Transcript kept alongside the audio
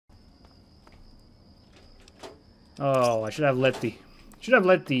Oh, I should have let the... Should have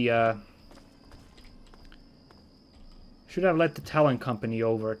let the talent company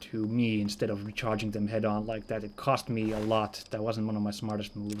over to me instead of recharging them head on like that. It cost me a lot. That wasn't one of my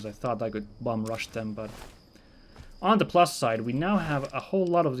smartest moves. I thought I could bum rush them, but... On the plus side, we now have a whole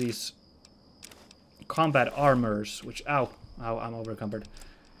lot of these combat armors, which... Ow, I'm overcumbered.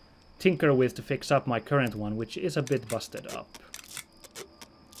 Tinker with to fix up my current one, which is a bit busted up.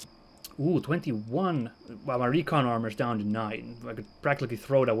 Ooh, 21. Well, my recon armor's down to 9. I could practically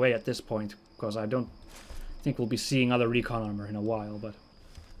throw it away at this point, because I don't think we'll be seeing other recon armor in a while, but...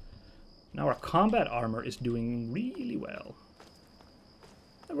 Now our combat armor is doing really well.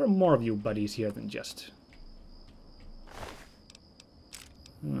 There were more of you buddies here than just...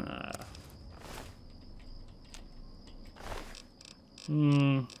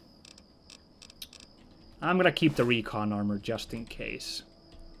 I'm gonna keep the recon armor just in case.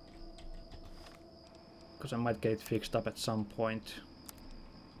 Because I might get it fixed up at some point.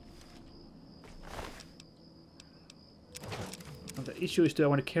 Now the issue is, do I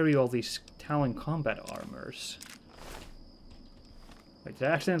want to carry all these Talon combat armors? Wait, did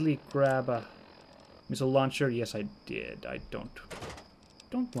I accidentally grab a missile launcher? Yes, I did. I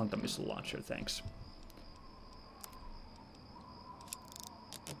don't want the missile launcher, thanks.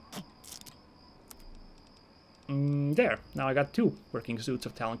 There. Now I got 2 working suits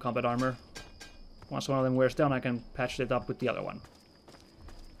of Talon combat armor. Once one of them wears down, I can patch it up with the other one.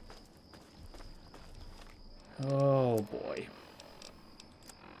 Oh boy.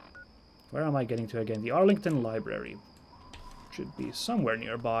 Where am I getting to again? The Arlington Library. Should be somewhere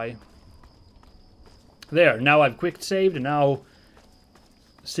nearby. There, now I've quick saved, and now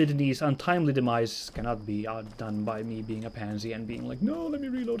Sydney's untimely demise cannot be outdone by me being a pansy and being like, no, let me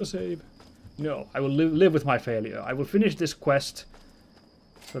reload a save. No, I will live with my failure. I will finish this quest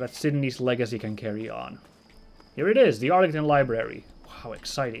so that Sydney's legacy can carry on. Here it is, the Arlington Library. How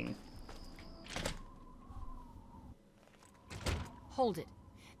exciting. Hold it.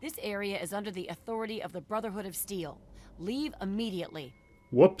 This area is under the authority of the Brotherhood of Steel. Leave immediately.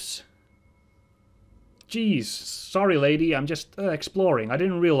 Whoops. Jeez, sorry lady, I'm just exploring. I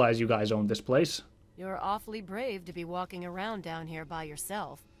didn't realize you guys owned this place. You're awfully brave to be walking around down here by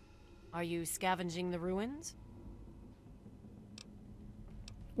yourself. Are you scavenging the ruins?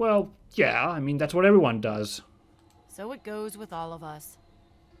 Well, yeah, I mean, that's what everyone does. So it goes with all of us.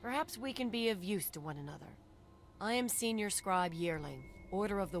 Perhaps we can be of use to one another. I am Senior Scribe Yearling,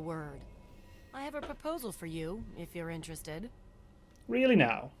 Order of the Word. I have a proposal for you, if you're interested. Really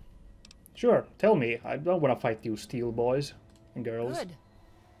now? Sure, tell me. I don't want to fight you steel boys and girls. Good.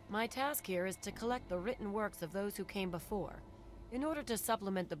 My task here is to collect the written works of those who came before, in order to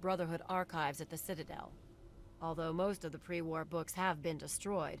supplement the Brotherhood archives at the Citadel. Although most of the pre-war books have been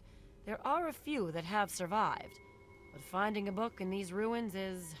destroyed, there are a few that have survived. But finding a book in these ruins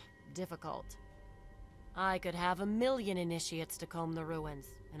is difficult. I could have 1,000,000 initiates to comb the ruins,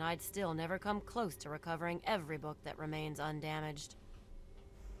 and I'd still never come close to recovering every book that remains undamaged.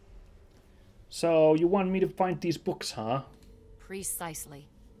 So, you want me to find these books, huh? Precisely.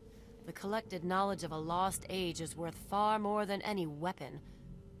 The collected knowledge of a lost age is worth far more than any weapon.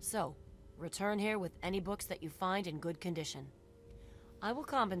 So, return here with any books that you find in good condition. I will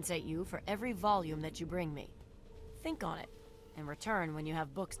compensate you for every volume that you bring me. Think on it, and return when you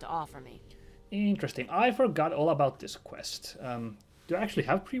have books to offer me. Interesting. I forgot all about this quest. Do I actually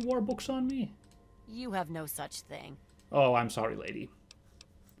have pre-war books on me? You have no such thing. Oh, I'm sorry, lady.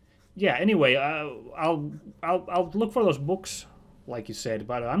 Yeah, anyway, I'll look for those books, like you said,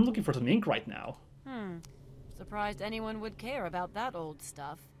 but I'm looking for some ink right now. Surprised anyone would care about that old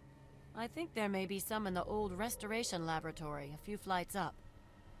stuff. I think there may be some in the old restoration laboratory, a few flights up.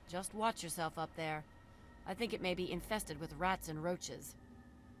 Just watch yourself up there. I think it may be infested with rats and roaches.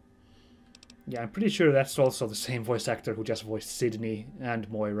 Yeah, I'm pretty sure that's also the same voice actor who just voiced Sydney and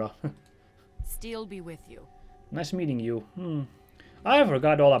Moira. Steel be with you. Nice meeting you. I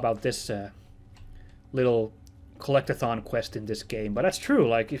forgot all about this little collectathon quest in this game, but that's true.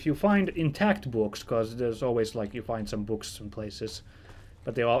 Like, if you find intact books, because there's always, like, you find some books in places,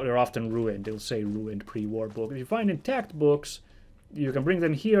 but they're often ruined. They'll say ruined pre-war book. If you find intact books, you can bring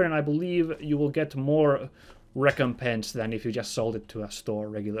them here, and I believe you will get more recompense than if you just sold it to a store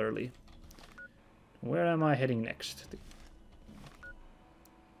regularly. Where am I heading next?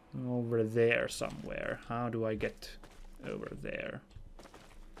 Over there somewhere. How do I get over there?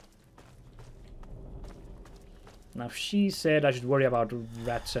 Now, she said I should worry about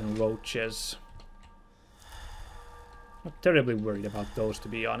rats and roaches. Not terribly worried about those, to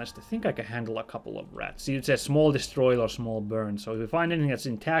be honest. I think I can handle a couple of rats. See, it says small destroy or small burn. So if we find anything that's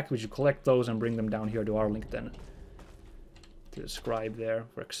intact, we should collect those and bring them down here to Arlington. to describe there.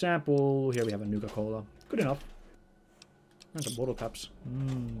 For example, here we have a Nuka-Cola. Good enough. And some bottle caps.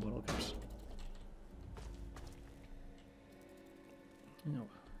 Bottle caps. No.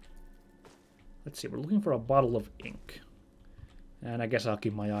 Let's see, we're looking for a bottle of ink. And I guess I'll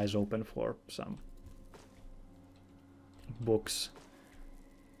keep my eyes open for some books.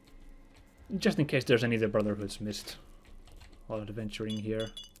 Just in case there's any of the Brotherhoods missed while adventuring here.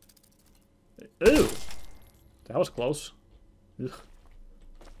 Ooh! That was close. Ugh.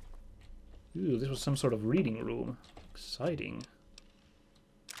 Ooh, this was some sort of reading room. Exciting.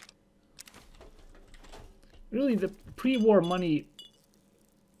 Really, the pre-war money...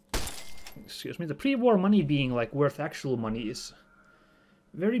 Excuse me, the pre-war money being, like, worth actual money is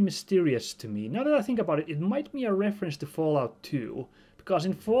very mysterious to me. Now that I think about it, it might be a reference to Fallout 2. Because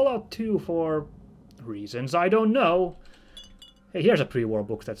in Fallout 2, for reasons I don't know... Hey, here's a pre-war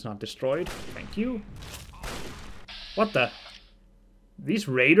book that's not destroyed. Thank you. What the... These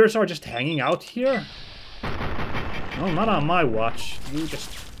raiders are just hanging out here? No, not on my watch. You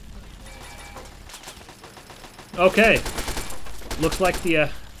just... Okay. Looks like the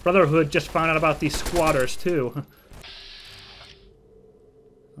Brotherhood just found out about these squatters, too.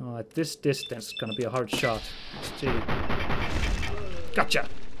 Oh, at this distance, it's gonna be a hard shot. Let's see. Gotcha!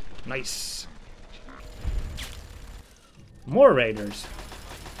 Nice. More raiders.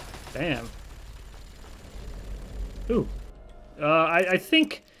 Damn. Ooh. I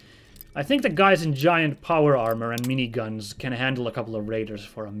think the guys in giant power armor and miniguns can handle a couple of raiders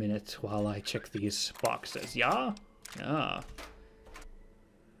for a minute while I check these boxes. Yeah? Yeah.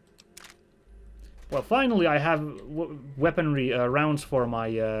 Well, finally I have weaponry rounds for my,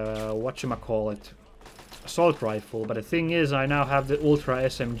 whatchamacallit, assault rifle, but the thing is I now have the Ultra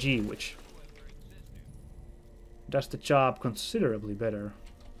SMG, which does the job considerably better.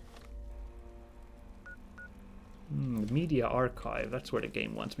 The media archive, that's where the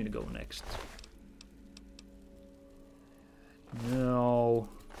game wants me to go next. No.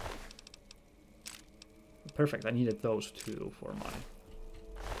 Perfect, I needed those two for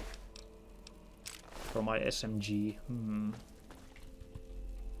my SMG.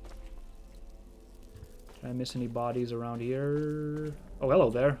 Did I miss any bodies around here? Oh, hello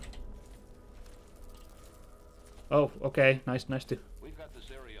there. Oh, okay, nice to... We've got this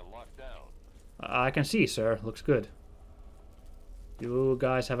area locked down. I can see, sir. Looks good. You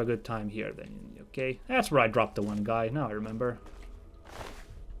guys have a good time here, then. Okay, that's where I dropped the one guy. Now I remember.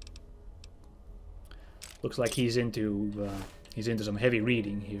 Looks like he's into some heavy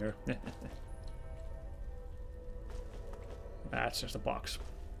reading here. That's just a box.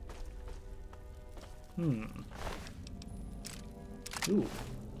 Ooh,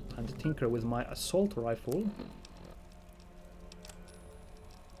 time to tinker with my assault rifle.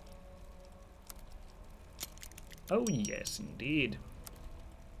 Oh yes, indeed.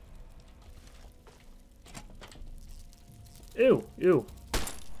 Ew, ew.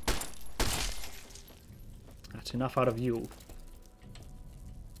 That's enough out of you.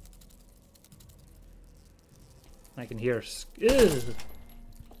 I can hear... Ugh.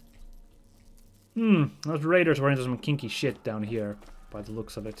 Those raiders were into some kinky shit down here, by the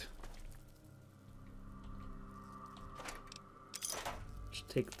looks of it. Just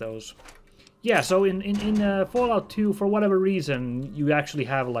take those. Yeah, so in Fallout 2, for whatever reason, you actually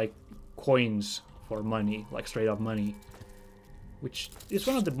have, like, coins for money, like straight up money. Which is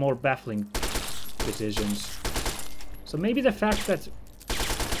one of the more baffling decisions. So maybe the fact that...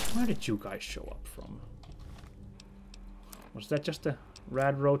 Where did you guys show up from? Was that just a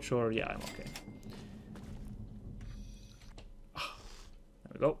rad roach or... Yeah, I'm okay.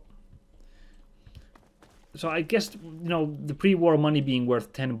 There we go. So I guess, you know, the pre-war money being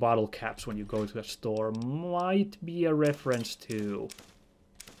worth 10 bottle caps when you go to a store might be a reference to...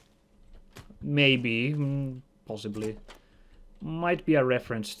 Maybe, possibly. Might be a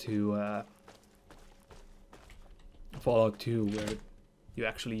reference to Fallout 2, where you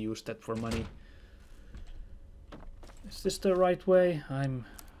actually use that for money. Is this the right way? I'm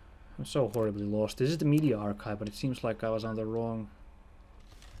so horribly lost. This is the media archive, but it seems like I was on the wrong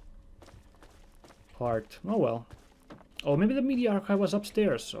part. Oh well. Oh, maybe the media archive was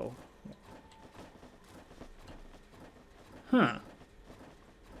upstairs, so... Huh.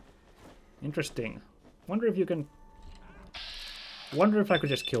 Interesting. Wonder if you can... Wonder if I could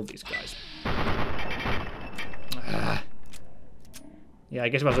just kill these guys. Ah. Yeah, I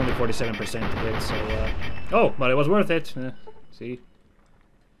guess it was only 47% hit, so... Oh, but it was worth it. See?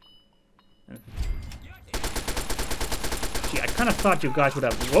 Gee, I kind of thought you guys would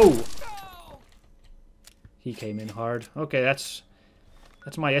have... Whoa! He came in hard. Okay, that's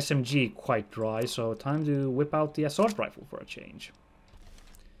That's my SMG quite dry, so time to whip out the assault rifle for a change.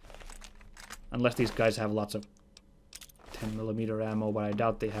 Unless these guys have lots of 10mm ammo, but I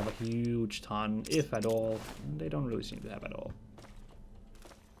doubt they have a huge ton, if at all. They don't really seem to have at all.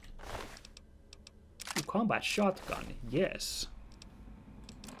 Ooh, combat shotgun, yes.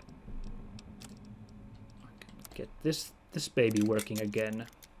 I can get this baby working again.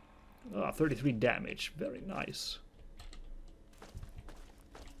 Ah, 33 damage, very nice.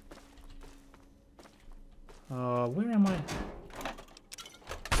 Where am I?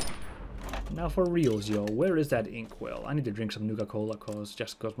 Now for reals, yo. Where is that inkwell? I need to drink some Nuka-Cola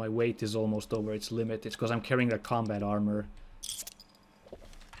just cause my weight is almost over its limit. It's because I'm carrying that combat armor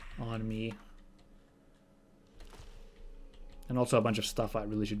on me. And also a bunch of stuff I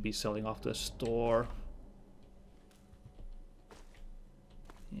really should be selling off the store.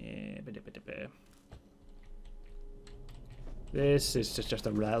 Yeah, this is just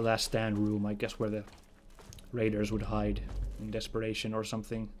a last stand room, I guess, where the raiders would hide in desperation or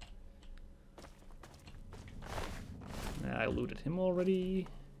something. I looted him already.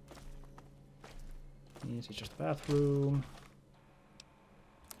 Yes, it's just a bathroom.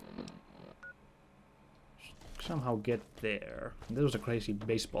 Somehow get there. There was a crazy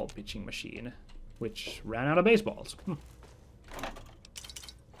baseball pitching machine, which ran out of baseballs.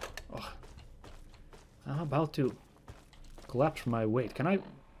 Oh. I'm about to collapse from my weight. Can I...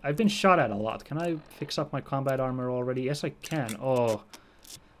 I've been shot at a lot. Can I fix up my combat armor already? Yes, I can. Oh,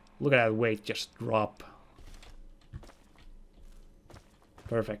 look at that weight just drop.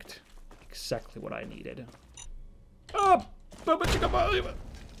 Perfect. Exactly what I needed. Oh!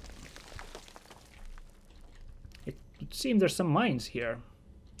 It would seem there's some mines here.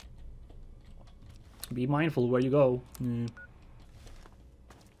 Be mindful where you go.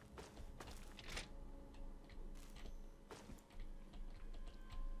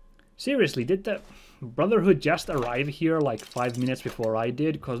 Seriously, did the Brotherhood just arrive here like 5 minutes before I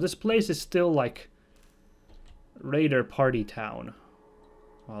did? Because this place is still like Raider Party Town.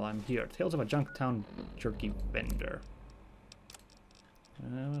 While I'm here. Tales of a Junktown Jerky Vendor.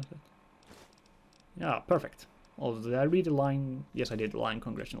 Yeah, perfect. Oh, did I read the line? Yes, I did. Line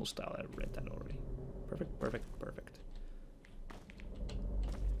congressional style. I read that already. Perfect, perfect, perfect.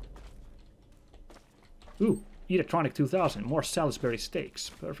 Ooh, Electronic 2000. More Salisbury steaks.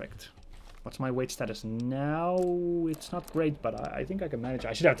 Perfect. What's my weight status now? It's not great, but I think I can manage.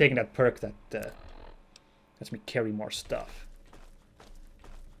 I should have taken that perk that lets me carry more stuff.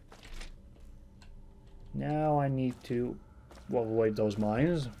 Now I need to avoid those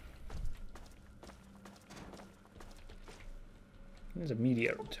mines. There's a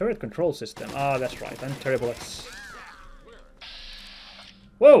meteor turret control system. Ah, that's right. I'm terrible at...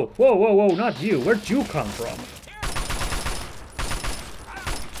 Whoa, whoa, whoa, whoa, not you. Where'd you come from?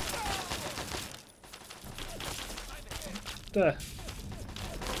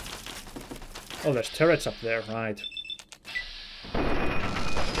 Oh, there's turrets up there, right.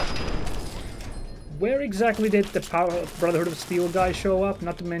 Where exactly did the Brotherhood of Steel guy show up?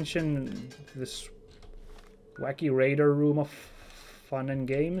 Not to mention this wacky raider room of fun and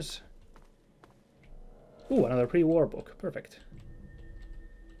games. Ooh, another pre-war book. Perfect.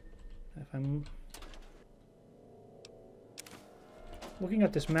 If I'm looking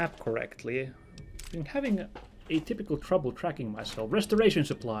at this map correctly, I've been having atypical trouble tracking myself. Restoration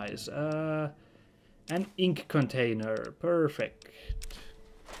supplies. An ink container. Perfect.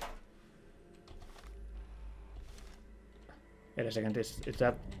 Wait a second, is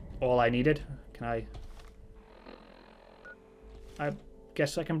that all I needed? Can I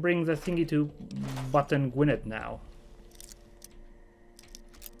guess I can bring the thingy to Button Gwinnett now.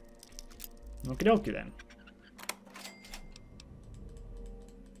 Okie dokie then.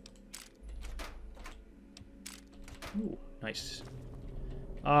 Ooh, nice.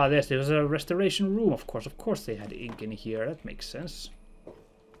 Ah, there was a restoration room, of course. Of course they had ink in here, that makes sense.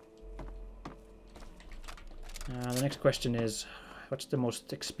 The next question is, what's the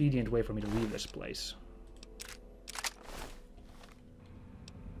most expedient way for me to leave this place?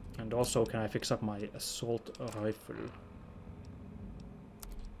 And also, can I fix up my assault rifle?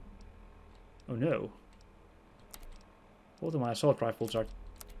 Oh no. Both of my assault rifles are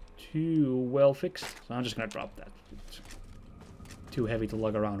too well fixed, so I'm just gonna drop that. It's too heavy to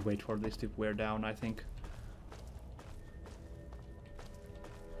lug around, wait for this to wear down, I think.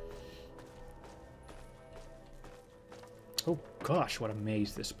 Oh gosh, what a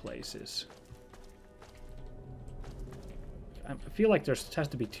maze this place is. I feel like there has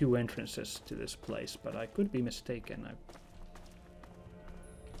to be 2 entrances to this place, but I could be mistaken. I'm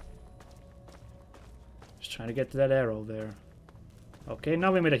just trying to get to that arrow there. Okay,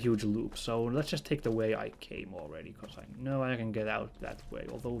 now we made a huge loop, so let's just take the way I came already, because I know I can get out that way,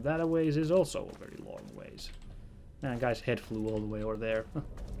 although that ways is also a very long ways. Man, guy's head flew all the way over there.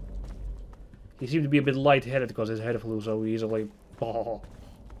 He seemed to be a bit lightheaded because his head flew so easily. Oh.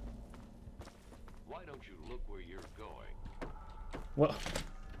 Why don't you look where you're going? Well,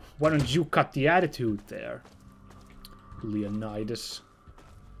 why don't you cut the attitude there, Leonidas?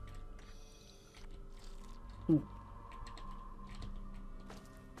 Ooh.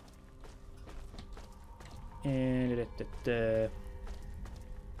 And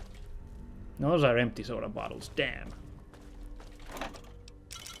those are empty soda bottles. Damn.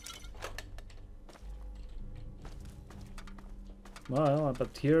 Well,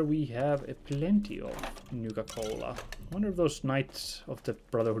 but here we have plenty of Nuka-Cola. I wonder if those Knights of the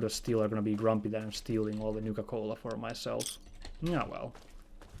Brotherhood of Steel are gonna be grumpy that I'm stealing all the Nuka-Cola for myself. Yeah, well.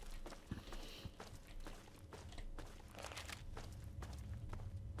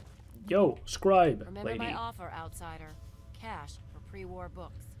 Yo, scribe, Remember lady. my offer, outsider. Cash for pre-war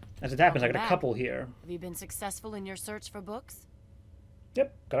books. As it happens, I got a Welcome couple here. Have you been successful in your search for books?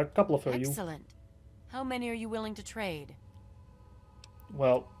 Yep, got a couple for you. Excellent. How many are you willing to trade?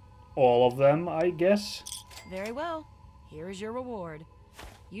 Well, all of them, I guess. Very well. Here is your reward.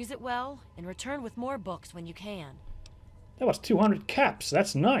 Use it well, and return with more books when you can. That was 200 caps.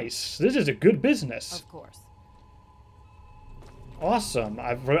 That's nice. This is a good business. Of course. Awesome.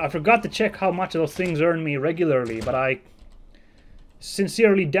 I forgot to check how much those things earn me regularly, but I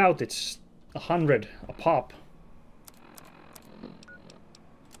sincerely doubt it's 100 a pop.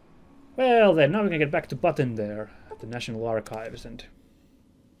 Well then, now we can get back to Button there at the National Archives and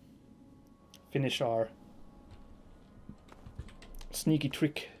finish our sneaky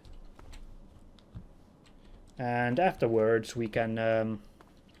trick. And afterwards we can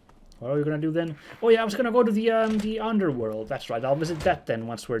what are we gonna do then? Oh yeah, I was gonna go to the underworld. That's right. I'll visit that then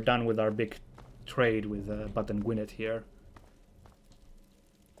once we're done with our big trade with Button Gwinnett here.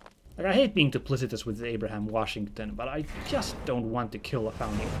 Like, I hate being duplicitous with Abraham Washington, but I just don't want to kill a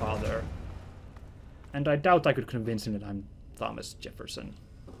founding father. And I doubt I could convince him that I'm Thomas Jefferson.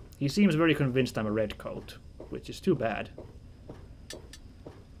 He seems very convinced I'm a redcoat, which is too bad.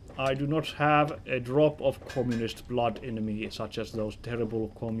 I do not have a drop of communist blood in me, such as those terrible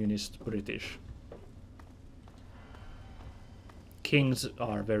communist British. Kings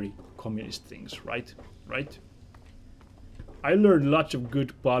are very communist things, right? Right? I learned lots of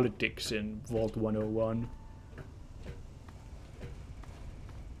good politics in Vault 101.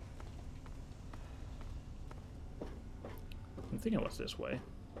 I'm thinking it was this way.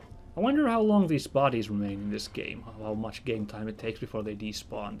 I wonder how long these bodies remain in this game, how much game time it takes before they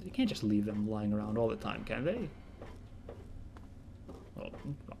despawn. You can't just leave them lying around all the time, can they? Well,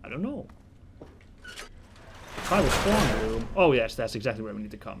 I don't know. Tribal spawn room. Oh yes, that's exactly where we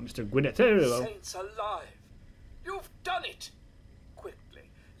need to come. Mr. Gwinnett. Hello. Saints alive! You've done it! Quickly,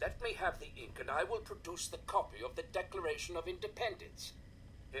 let me have the ink and I will produce the copy of the Declaration of Independence.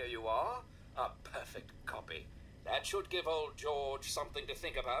 Here you are, a perfect copy. That should give old George something to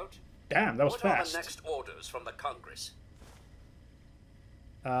think about. Damn, that was what fast. What are the next orders from the Congress?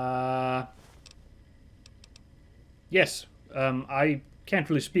 Yes. I can't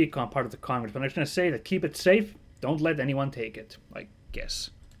really speak on part of the Congress, but I'm just going to say that keep it safe. Don't let anyone take it, I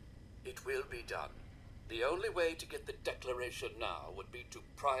guess. It will be done. The only way to get the Declaration now would be to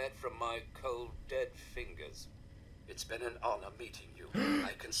pry it from my cold, dead fingers. It's been an honor meeting you.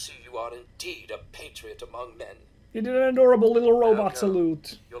 I can see you are indeed a patriot among men. You did an adorable little robot Now go.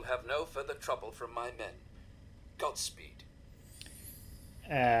 salute. You'll have no further trouble from my men. Godspeed.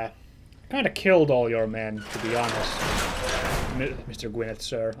 Kind of killed all your men, to be honest, Mr. Gwinnett,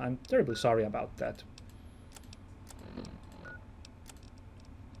 sir. I'm terribly sorry about that.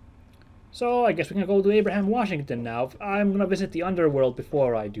 So I guess we can go to Abraham Washington now. I'm gonna visit the underworld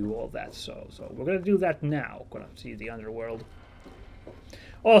before I do all that, so we're gonna do that now. Gonna see the underworld.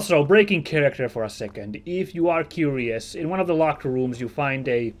 Also, breaking character for a second. If you are curious, in one of the locked rooms you find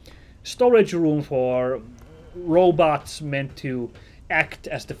a storage room for robots meant to act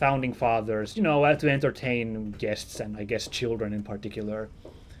as the founding fathers, you know, to entertain guests and I guess children in particular.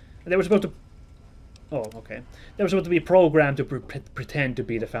 They were supposed to... Oh, okay. They were supposed to be programmed to pretend to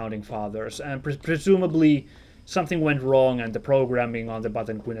be the founding fathers, and presumably something went wrong and the programming on the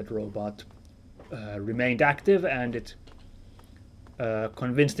Button Gwinnett robot remained active, and it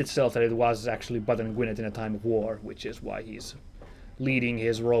convinced itself that it was actually Button Gwinnett in a time of war, which is why he's leading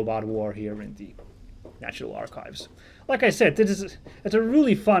his robot war here in the National Archives. Like I said, it's a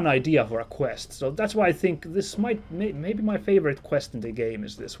really fun idea for a quest, so that's why I think this maybe my favorite quest in the game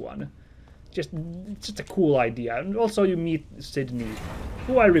is this one. it's just a cool idea. And also you meet Sydney,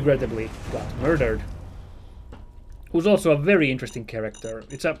 who I regrettably got murdered. Who's also a very interesting character.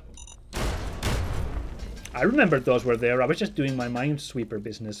 I remembered those were there. I was just doing my Minesweeper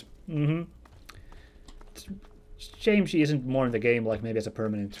business. It's a shame she isn't more in the game, like maybe as a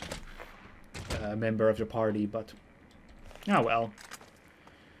permanent member of your party, but... oh well.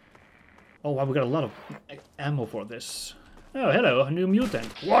 Oh wow, we got a lot of ammo for this. Oh, hello, a new mutant.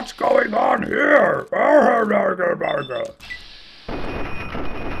 What's going on here?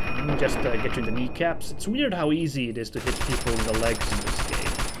 Let me just get you in the kneecaps. It's weird how easy it is to hit people in the legs in this game.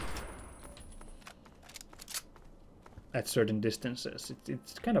 At certain distances.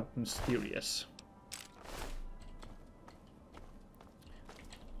 It's kind of mysterious.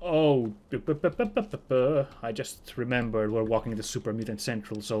 Oh, I just remembered we're walking to Super Mutant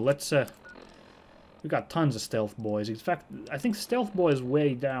Central, so let's, we got tons of stealth boys. In fact, I think stealth boy is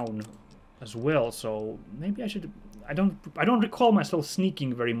way down as well, so maybe I should... I don't recall myself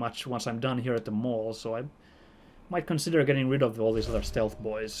sneaking very much once I'm done here at the mall, so I might consider getting rid of all these other stealth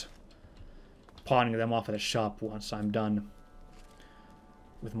boys. Pawning them off at a shop once I'm done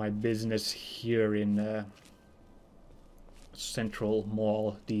with my business here in Central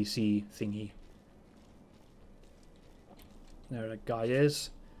Mall DC thingy. There that guy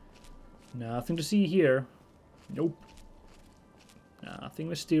is. Nothing to see here. Nope. Nothing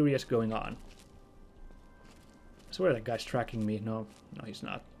mysterious going on. I swear that guy's tracking me. No, he's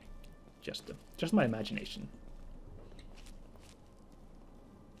not. Just my imagination.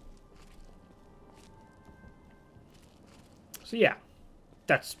 So yeah,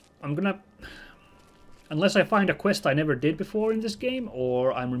 I'm gonna... unless I find a quest I never did before in this game,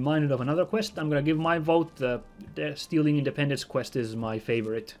 or I'm reminded of another quest, I'm gonna give my vote. The Stealing Independence quest is my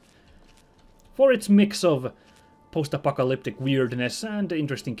favorite. For its mix of post-apocalyptic weirdness and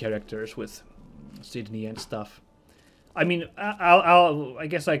interesting characters with Sydney and stuff. I mean, I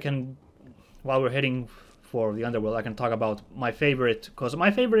guess I can, while we're heading for the Underworld, I can talk about my favorite, because my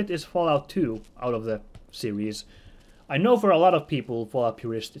favorite is Fallout 2 out of the series. I know for a lot of people, Fallout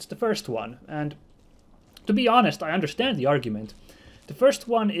purists, it's the first one, and to be honest, I understand the argument. The first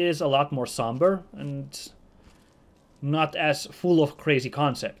one is a lot more somber and not as full of crazy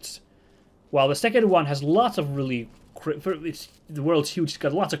concepts, while the second one has lots of really... the world's huge, it's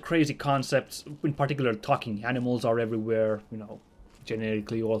got lots of crazy concepts, in particular talking animals are everywhere, you know,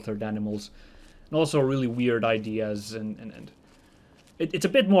 generically authored animals, and also really weird ideas, and it's a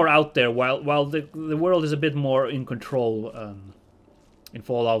bit more out there, while the world is a bit more in control in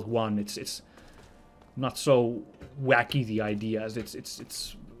Fallout 1. It's not so wacky, the ideas,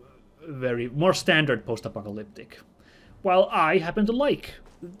 it's very more standard post-apocalyptic, while I happen to like...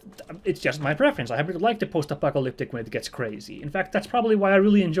 it's just my preference. I happen to like the post-apocalyptic when it gets crazy. In fact, that's probably why I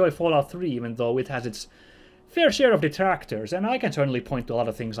really enjoy Fallout 3, even though it has its fair share of detractors, and I can certainly point to a lot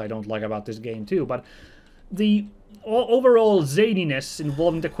of things I don't like about this game too, but the overall zaniness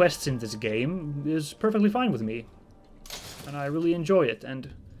involving the quests in this game is perfectly fine with me. And I really enjoy it,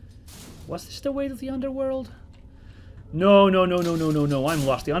 and... was this the way to the Underworld? No, I'm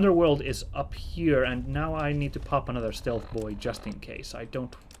lost. The Underworld is up here, and now I need to pop another stealth boy just in case. I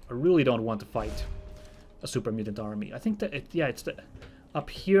really don't want to fight a super mutant army. I think that, it's the... up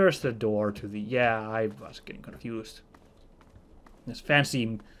here's the door to the... yeah, I was getting confused. This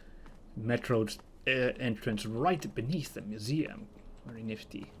fancy metro entrance right beneath the museum. Very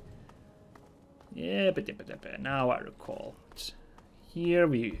nifty. Yeah, but now I recall. It's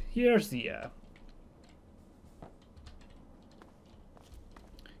here's the...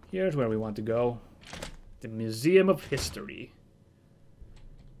 here's where we want to go. The Museum of History.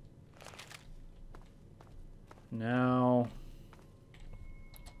 Now...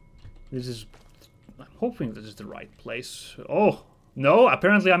 this is... I'm hoping this is the right place. Oh! No!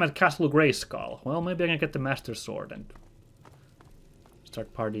 Apparently I'm at Castle Grayskull. Well, maybe I can get the Master Sword and...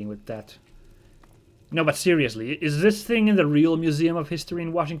 start partying with that. No, but seriously, is this thing in the real Museum of History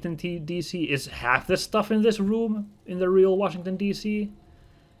in Washington, D.C.? Is half the stuff in this room in the real Washington, D.C.?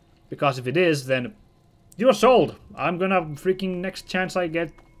 Because if it is, then you're sold. I'm gonna freaking next chance I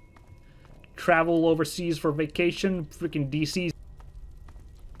get travel overseas for vacation, freaking DC's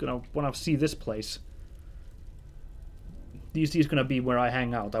gonna wanna see this place. DC's gonna be where I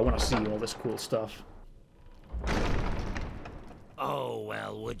hang out. I wanna see all this cool stuff. Oh,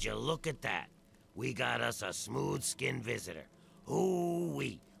 well, would you look at that? We got us a smooth-skinned visitor.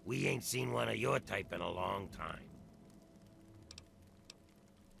 Ooh-wee. We ain't seen one of your type in a long time.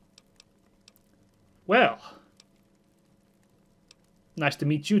 Well, nice to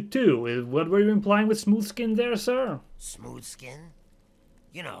meet you too. What were you implying with smooth skin there, sir? Smooth skin?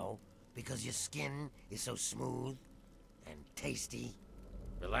 You know, Because your skin is so smooth and tasty?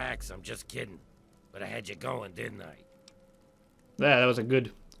 Relax, I'm just kidding. But I had you going, didn't I? Yeah, that was a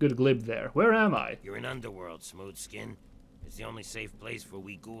good glib there. Where am I? You're in Underworld, Smooth Skin. It's the only safe place for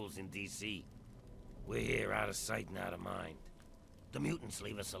we ghouls in D.C. We're here out of sight and out of mind. The mutants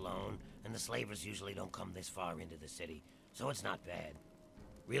leave us alone, and the slavers usually don't come this far into the city, so it's not bad.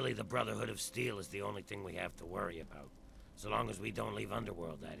 Really, the Brotherhood of Steel is the only thing we have to worry about. So long as we don't leave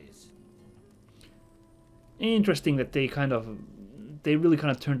Underworld, that is. Interesting that they really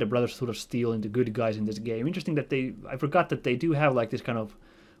kind of turned the Brotherhood of Steel into good guys in this game. Interesting that I forgot that they do have like this kind of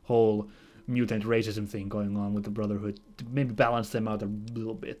whole mutant racism thing going on with the Brotherhood to maybe balance them out a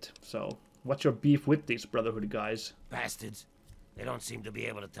little bit. So, what's your beef with these Brotherhood guys? Bastards. They don't seem to be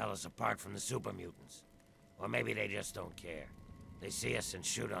able to tell us apart from the super mutants. Or maybe they just don't care. They see us and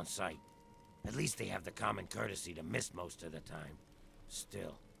shoot on sight. At least they have the common courtesy to miss most of the time.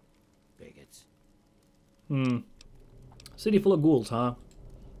 Still, bigots. City full of ghouls, huh?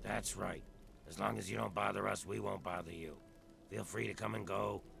 That's right. As long as you don't bother us, we won't bother you. Feel free to come and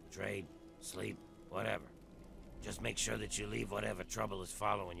go, trade, sleep, whatever. Just make sure that you leave whatever trouble is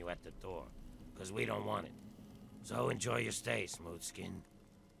following you at the door, because we don't want it. So enjoy your stay, Smooth Skin.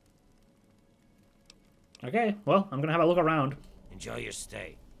 Okay, well, I'm gonna have a look around. Enjoy your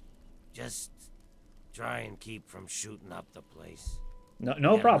stay. Just try and keep from shooting up the place.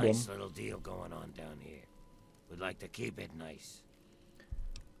 No problem. Nice little deal going on down here. We'd like to keep it nice.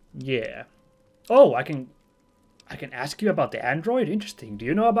 Yeah. Oh, I can ask you about the android? Interesting. Do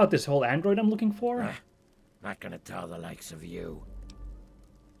you know about this whole android I'm looking for? Not gonna tell the likes of you.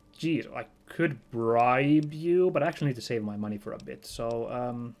 Jeez, I could bribe you, but I actually need to save my money for a bit. So,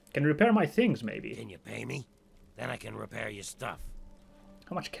 can you repair my things, maybe? Can you pay me? Then I can repair your stuff.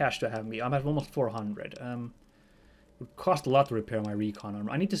 How much cash do I have me? I'm at almost 400. It would cost a lot to repair my recon armor.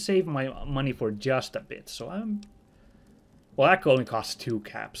 I need to save my money for just a bit, so well, that only costs 2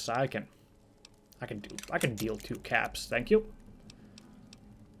 caps. I can deal 2 caps. Thank you.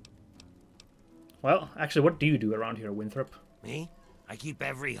 Well, actually, what do you do around here, Winthrop? Me? I keep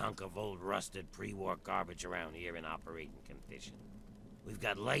every hunk of old rusted pre-war garbage around here in operating condition. We've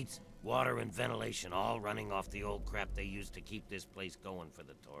got lights, water, and ventilation all running off the old crap they used to keep this place going for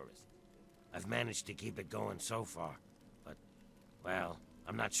the tourists. I've managed to keep it going so far, but, well,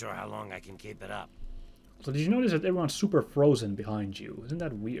 I'm not sure how long I can keep it up. So did you notice that everyone's super frozen behind you? Isn't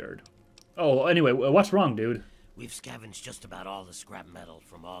that weird? Oh, anyway, what's wrong, dude? We've scavenged just about all the scrap metal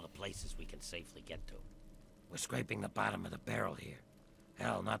from all the places we can safely get to. We're scraping the bottom of the barrel here.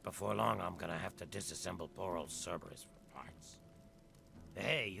 Hell, not before long I'm gonna have to disassemble poor old Cerberus for parts.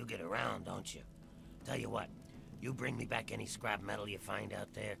 Hey, you get around, don't you? Tell you what, you bring me back any scrap metal you find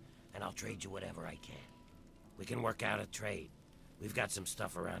out there, and I'll trade you whatever I can. We can work out a trade. We've got some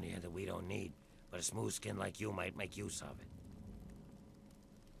stuff around here that we don't need, but a smooth skin like you might make use of it.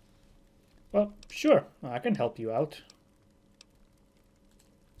 Well, sure. I can help you out.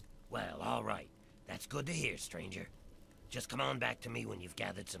 Well, all right. That's good to hear, stranger. Just come on back to me when you've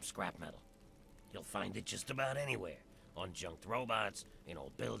gathered some scrap metal. You'll find it just about anywhere. On junked robots, in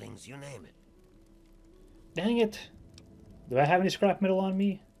old buildings, you name it. Dang it. Do I have any scrap metal on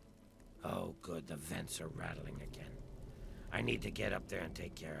me? Oh, good. The vents are rattling again. I need to get up there and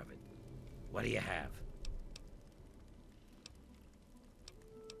take care of it. What do you have?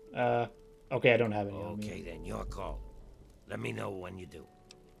 Okay, I don't have any on me. Okay, then, your call. Let me know when you do.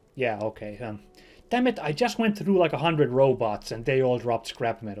 Yeah, okay. Damn it, I just went through like 100 robots and they all dropped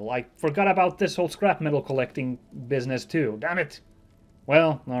scrap metal. I forgot about this whole scrap metal collecting business too. Damn it.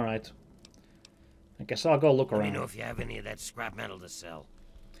 Well, alright. I guess I'll go look around. Let me know if you have any of that scrap metal to sell.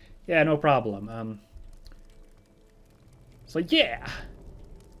 Yeah, no problem. So yeah.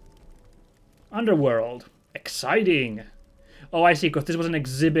 Underworld. Exciting. Oh, I see, because this was an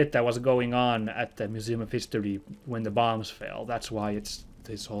exhibit that was going on at the Museum of History when the bombs fell. That's why it's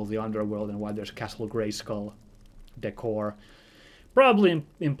this whole the Underworld and why there's Castle Grayskull decor. Probably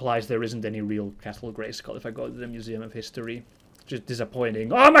implies there isn't any real Castle Grayskull if I go to the Museum of History. Just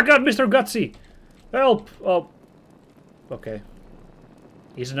disappointing. Oh my god, Mr. Gutsy! Help! Oh. Okay.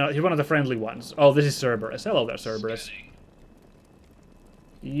 He's one of the friendly ones. Oh, this is Cerberus. Hello there, Cerberus.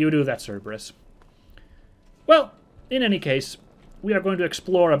 You do that, Cerberus. Well, in any case, we are going to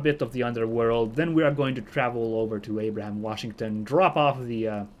explore a bit of the Underworld, then we are going to travel over to Abraham, Washington, drop off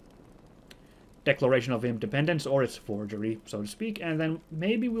the Declaration of Independence, or its forgery, so to speak, and then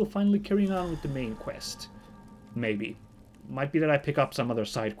maybe we'll finally carry on with the main quest. Maybe. Might be that I pick up some other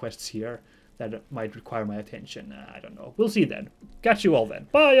side quests here that might require my attention. I don't know. We'll see then. Catch you all then.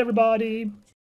 Bye, everybody!